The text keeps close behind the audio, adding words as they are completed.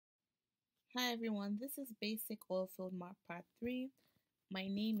Hi everyone, this is Basic Oilfield Mark Part 3. My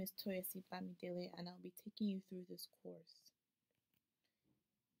name is Toyosi Bamidele and I'll be taking you through this course.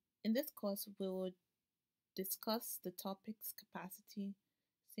 In this course, we will discuss the topics capacity,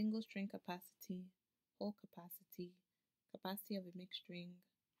 single string capacity, hole capacity, capacity of a mixed string,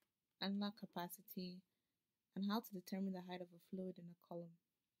 annular capacity, and how to determine the height of a fluid in a column.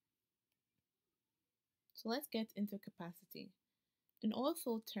 So let's get into capacity. In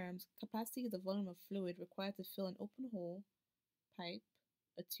oilfield terms, capacity is the volume of fluid required to fill an open hole, pipe,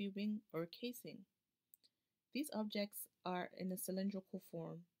 a tubing, or a casing. These objects are in a cylindrical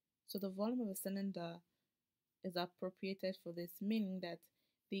form, so the volume of a cylinder is appropriated for this, meaning that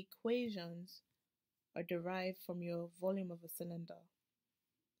the equations are derived from your volume of a cylinder,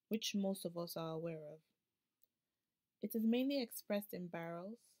 which most of us are aware of. It is mainly expressed in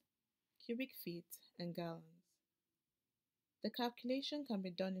barrels, cubic feet, and gallons. The calculation can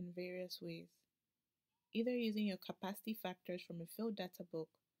be done in various ways, either using your capacity factors from a field data book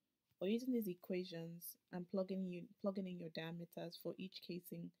or using these equations and plugging in your diameters for each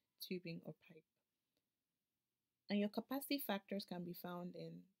casing, tubing, or pipe. And your capacity factors can be found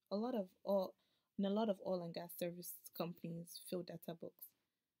in a lot of oil and gas service companies' field data books.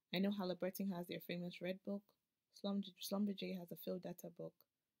 I know Halliburton has their famous Red Book, Schlumberger has a field data book,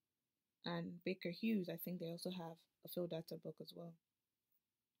 and Baker Hughes, I think they also have a field data book as well.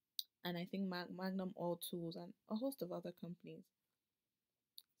 And I think Magnum Oil Tools and a host of other companies.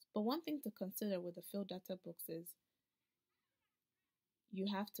 But one thing to consider with the field data books is you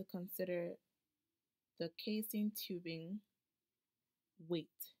have to consider the casing tubing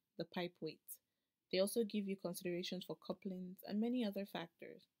weight, the pipe weight. They also give you considerations for couplings and many other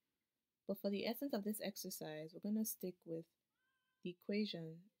factors. But for the essence of this exercise, we're going to stick with the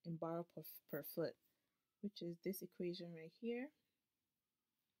equation in bar per foot, which is this equation right here.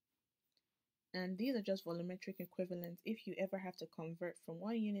 And these are just volumetric equivalents if you ever have to convert from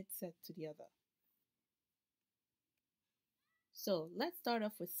one unit set to the other. So let's start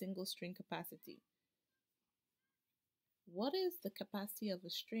off with single string capacity. What is the capacity of a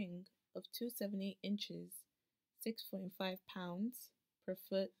string of 278 inches, 6.5 pounds per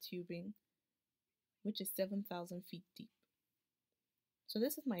foot tubing, which is 7,000 feet deep? So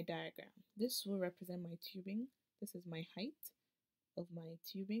this is my diagram. This will represent my tubing. This is my height of my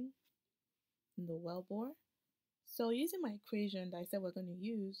tubing in the wellbore. So using my equation that I said we're going to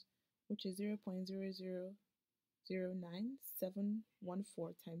use, which is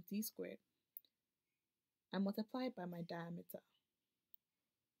 0.0009714 times d squared, I multiply it by my diameter.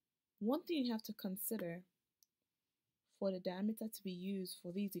 One thing you have to consider for the diameter to be used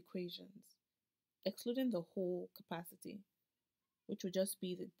for these equations, excluding the hole capacity, which would just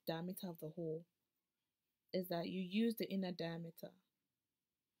be the diameter of the hole, is that you use the inner diameter.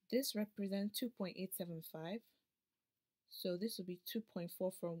 This represents 2.875, so this would be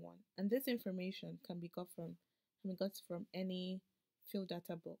 2.441, and this information can be got from any field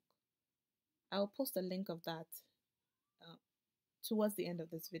data book. I will post a link of that towards the end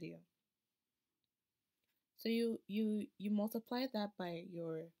of this video. So you multiply that by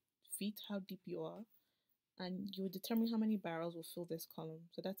your feet, how deep you are, and you will determine how many barrels will fill this column.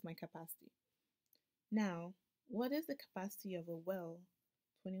 So that's my capacity. Now, what is the capacity of a well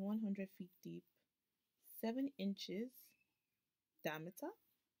 2,100 feet deep, 7 inches diameter,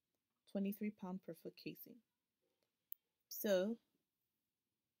 23-pound per foot casing? So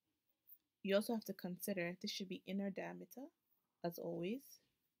you also have to consider this should be inner diameter as always.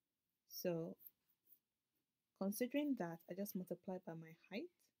 So considering that, I just multiply by my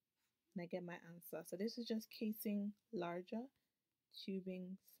height and I get my answer. So this is just casing larger,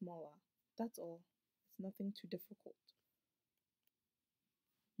 tubing smaller. That's all. It's nothing too difficult.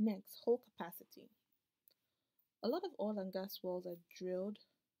 Next, hole capacity. A lot of oil and gas wells are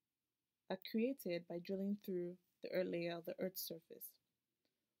created by drilling through the earth layer of the Earth's surface.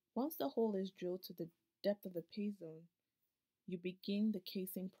 Once the hole is drilled to the depth of the pay zone, you begin the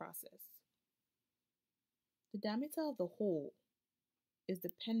casing process. The diameter of the hole is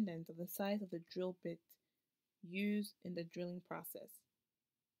dependent on the size of the drill bit used in the drilling process.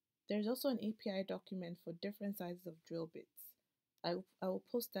 There's also an API document for different sizes of drill bits. I will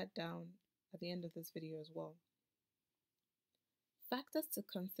post that down at the end of this video as well. Factors to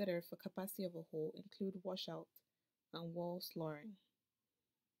consider for capacity of a hole include washout and wall slurring.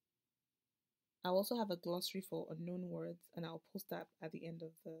 I also have a glossary for unknown words and I'll post that at the end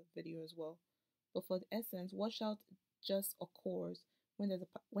of the video as well. But for the essence, washout just occurs when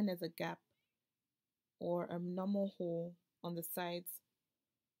there's a gap or a normal hole on the sides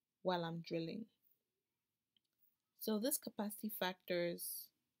while I'm drilling. So this capacity factors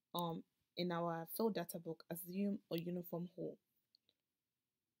in our field data book, assume a uniform hole.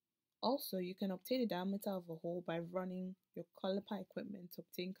 Also, you can obtain the diameter of a hole by running your caliper equipment to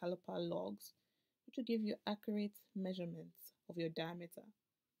obtain caliper logs, which will give you accurate measurements of your diameter.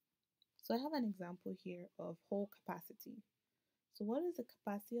 So I have an example here of hole capacity. So what is the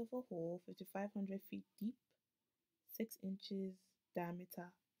capacity of a hole 5,500 feet deep, 6 inches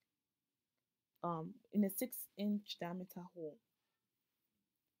diameter, in a 6-inch diameter hole?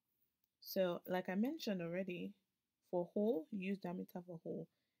 So like I mentioned already, for hole, use diameter of a hole.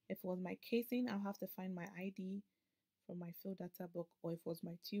 If it was my casing, I'll have to find my ID from my field data book, or if it was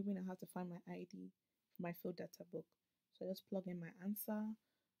my tubing, I'll have to find my ID from my field data book. So I just plug in my answer,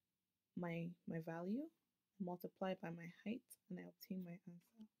 my value, multiply by my height, and I obtain my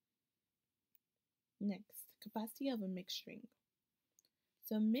answer. Next, capacity of a mixed string.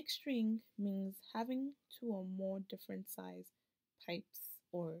 So mixed string means having two or more different size pipes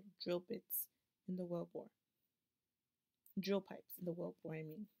or drill bits in the wellbore. Drill pipes in the wellbore, I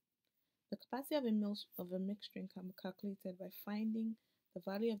mean. The capacity of a mixed string can be calculated by finding the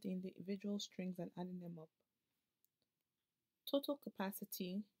value of the individual strings and adding them up. Total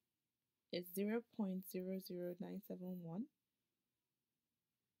capacity is 0.00971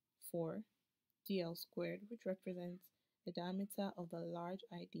 for dl squared, which represents the diameter of the large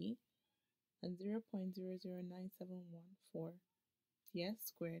ID, and 0.00971 for ds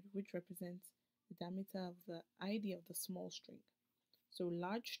squared, which represents the diameter of the ID of the small string. So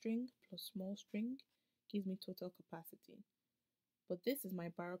large string plus small string gives me total capacity. But this is my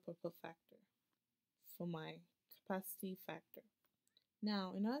barrel per foot factor for my capacity factor.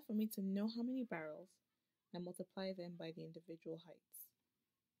 Now, in order for me to know how many barrels, I multiply them by the individual heights.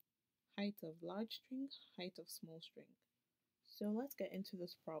 Height of large string, height of small string. So let's get into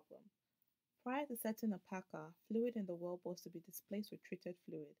this problem. Prior to setting a packer, fluid in the wellbore is to be displaced with treated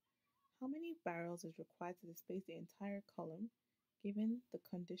fluid. How many barrels is required to displace the entire column given the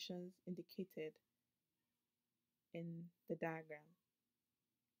conditions indicated in the diagram?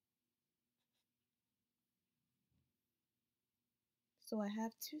 So I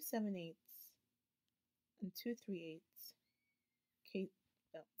have 2/7/8 and 2/3/8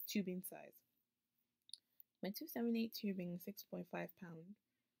 tubing size. My 2/7/8 tubing is 6.5 pound.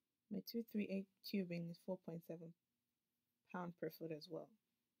 My 2/3/8 tubing is 4.7 pound per foot as well.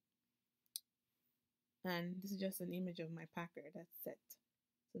 And this is just an image of my packer that's set.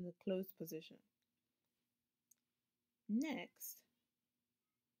 It's in the closed position. Next,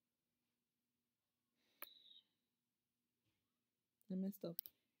 I messed up.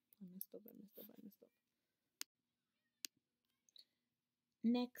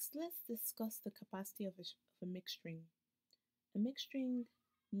 Next, let's discuss the capacity of a mixed string. A mixed string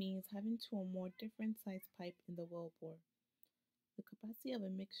means having two or more different size pipe in the wellbore. The capacity of a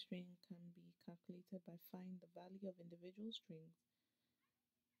mixed string can be calculated by finding the value of individual strings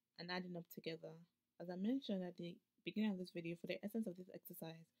and adding up together. As I mentioned at the beginning of this video, for the essence of this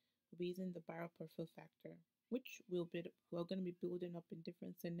exercise, we'll be using the barrel per foot factor, which we're going to be building up in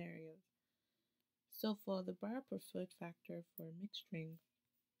different scenarios. So for the barrel per foot factor for a mixed string,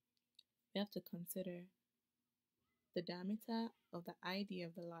 we have to consider the diameter of the ID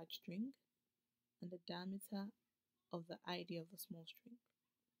of the large string and the diameter of the ID of the small string.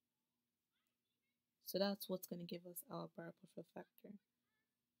 So that's what's going to give us our barrel per foot factor.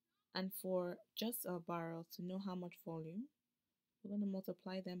 And for just our barrels, to know how much volume, we're going to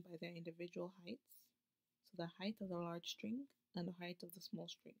multiply them by their individual heights. So the height of the large string and the height of the small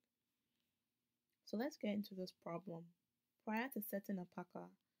string. So let's get into this problem. Prior to setting a packer,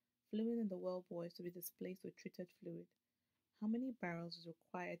 fluid in the wellbore is to be displaced with treated fluid. How many barrels is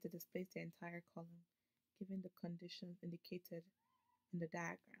required to displace the entire column, given the conditions indicated in the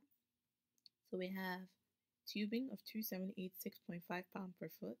diagram? So we have tubing of 2/7/8 6.5 pound per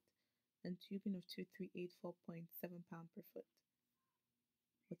foot and tubing of 2/3/8 4.7 pound per foot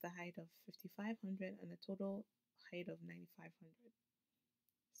with a height of 5,500 and a total height of 9,500.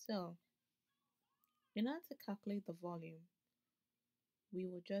 So in order to calculate the volume, we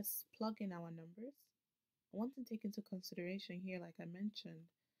will just plug in our numbers. One thing to take into consideration here, like I mentioned,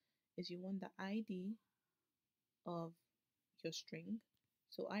 is you want the ID of your string.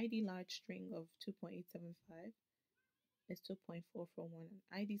 So ID large string of 2.875 is 2.441 and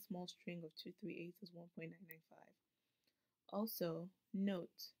ID small string of 2/3/8 is 1.995. Also,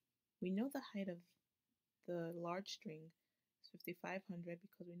 note, we know the height of the large string is 5,500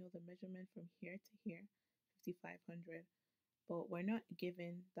 because we know the measurement from here to here, 5,500, but we're not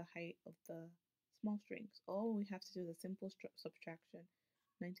given the height of the small strings. All we have to do is a simple subtraction.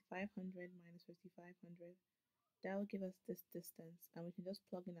 9,500 minus 5,500 That will give us this distance, and we can just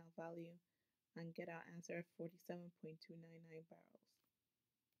plug in our value and get our answer of 47.299 barrels.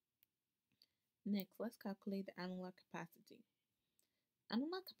 Next, let's calculate the annular capacity.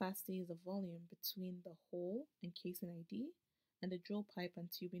 Annular capacity is the volume between the hole and casing ID and the drill pipe and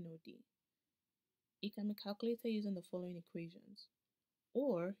tubing OD. It can be calculated using the following equations,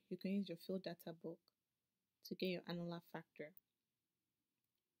 or you can use your field data book to get your annular factor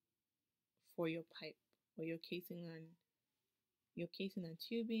for your pipe or your casing and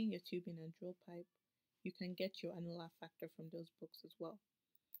tubing, your tubing and drill pipe. You can get your annular factor from those books as well.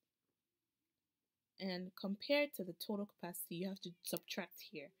 And compared to the total capacity, you have to subtract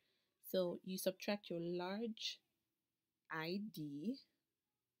here. So you subtract your large ID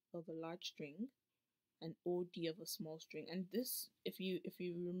of a large string and OD of a small string. And this, if you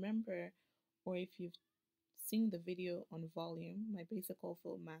remember, or if you've seen the video on volume, my basic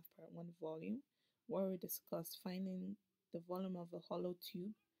Oilfield math part 1 volume, where we discussed finding the volume of a hollow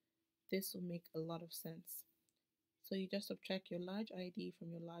tube, this will make a lot of sense. So you just subtract your large ID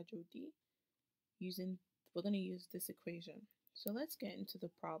from your large OD we're going to use this equation. So let's get into the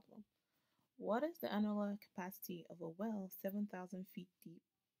problem. What is the annular capacity of a well 7,000 feet deep,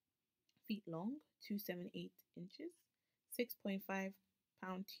 feet long, 278 inches, 6.5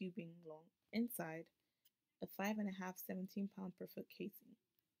 pound tubing long, inside a 5.5 17-pound per foot casing?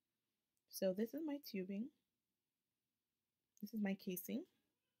 So this is my tubing. This is my casing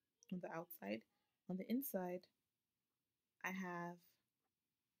on the outside. On the inside, I have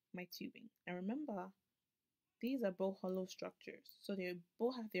my tubing. And remember, these are both hollow structures, so they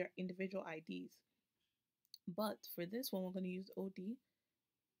both have their individual IDs. But for this one, we're going to use OD,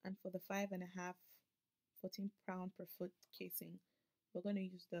 and for the 5.5 14-pound per foot casing, we're going to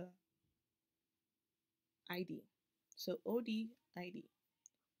use the ID. So OD, ID.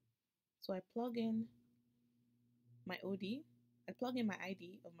 So I plug in my OD, I plug in my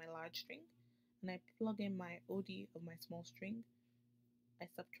ID of my large string, and I plug in my OD of my small string. I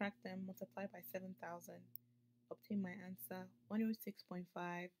subtract them, multiply by 7,000, obtain my answer, 106.5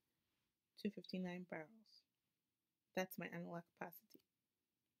 259 barrels. That's my annular capacity.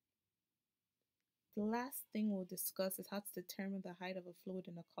 The last thing we'll discuss is how to determine the height of a fluid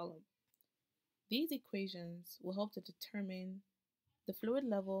in a column. These equations will help to determine the fluid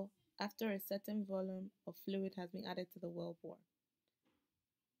level after a certain volume of fluid has been added to the wellbore.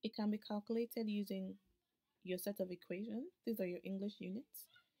 It can be calculated using your set of equations. These are your English units.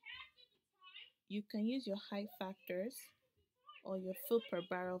 You can use your height factors or your foot per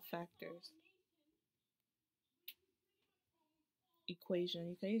barrel factors equation.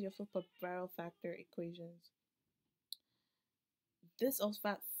 You can use your foot per barrel factor equations. This also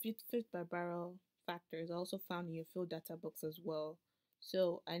foot per barrel factor is also found in your field data books as well.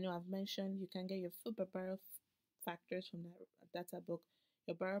 So I know I've mentioned you can get your foot per barrel factors from that data book,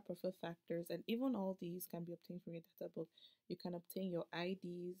 your barrel per foot factors, and even all these can be obtained from your data book. You can obtain your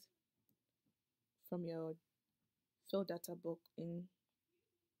IDs from your field data book,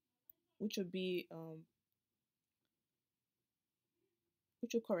 which would be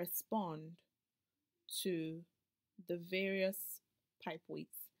which will correspond to the various pipe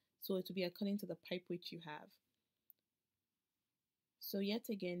weights. So it will be according to the pipe weight you have. So yet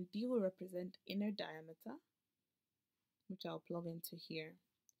again, D will represent inner diameter, which I'll plug into here.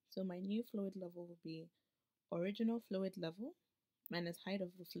 So my new fluid level will be original fluid level minus height of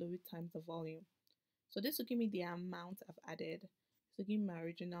the fluid times the volume. So this will give me the amount I've added. So give me my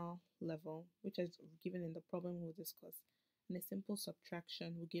original level, which is given in the problem we'll discuss. And a simple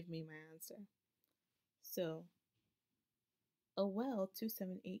subtraction will give me my answer. So a well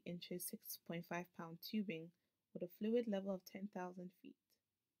 278 inches 6.5 pound tubing with a fluid level of 10,000 feet.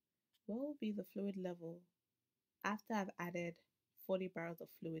 What will be the fluid level after I've added 40 barrels of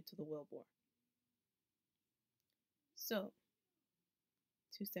fluid to the wellbore? So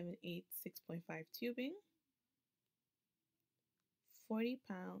 278 6.5 tubing, 40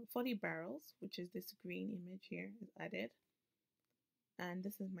 barrels, which is this green image here, is added. And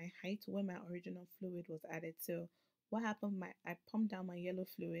this is my height where my original fluid was added. So what happened, I pumped down my yellow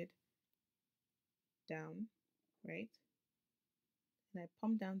fluid down, right? And I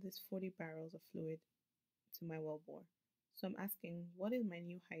pumped down this 40 barrels of fluid to my wellbore. So I'm asking, what is my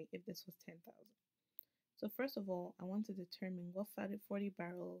new height if this was 10,000? So first of all, I want to determine what 40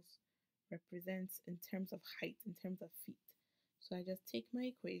 barrels represents in terms of height, in terms of feet. So I just take my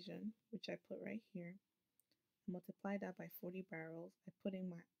equation, which I put right here, multiply that by 40 barrels. I put in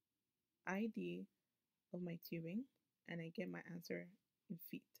my ID of my tubing, and I get my answer in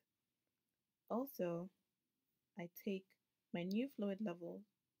feet. Also, I take my new fluid level.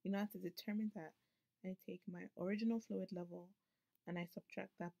 In order to determine that, I take my original fluid level and I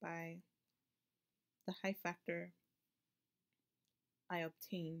subtract that by the high factor I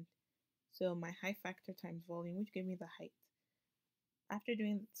obtained. So my high factor times volume, which gave me the height. After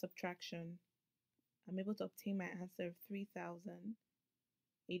doing subtraction, I'm able to obtain my answer of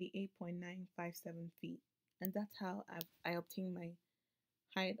 3,088.957 feet. And that's how I obtained my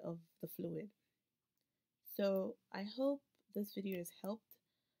height of the fluid. So I hope this video has helped.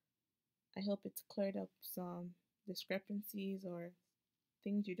 I hope it's cleared up some discrepancies or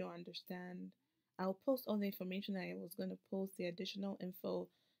things you don't understand. I'll post all the information I was going to post, the additional info,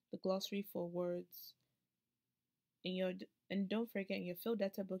 the glossary for words. In your and don't forget, in your field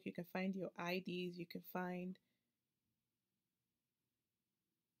data book you can find your IDs, you can find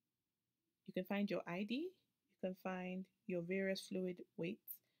your ID, you can find your various fluid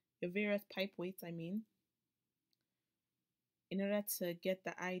weights, your various pipe weights, I mean. In order to get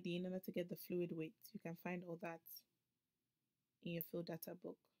the ID, in order to get the fluid weights, you can find all that in your field data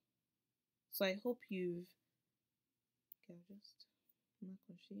book. So I hope you've okay, I'll just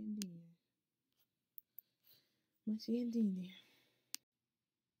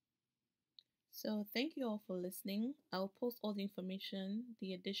so thank you all for listening. I'll post all the information,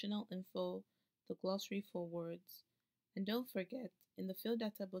 the additional info, the glossary for words. And don't forget, in the field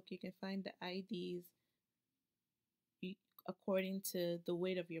data book, you can find the IDs according to the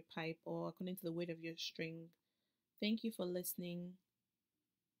weight of your pipe or according to the weight of your string. Thank you for listening.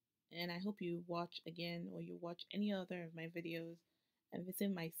 And I hope you watch again or you watch any other of my videos and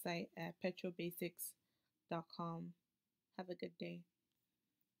visit my site at petrobasics.com. Have a good day.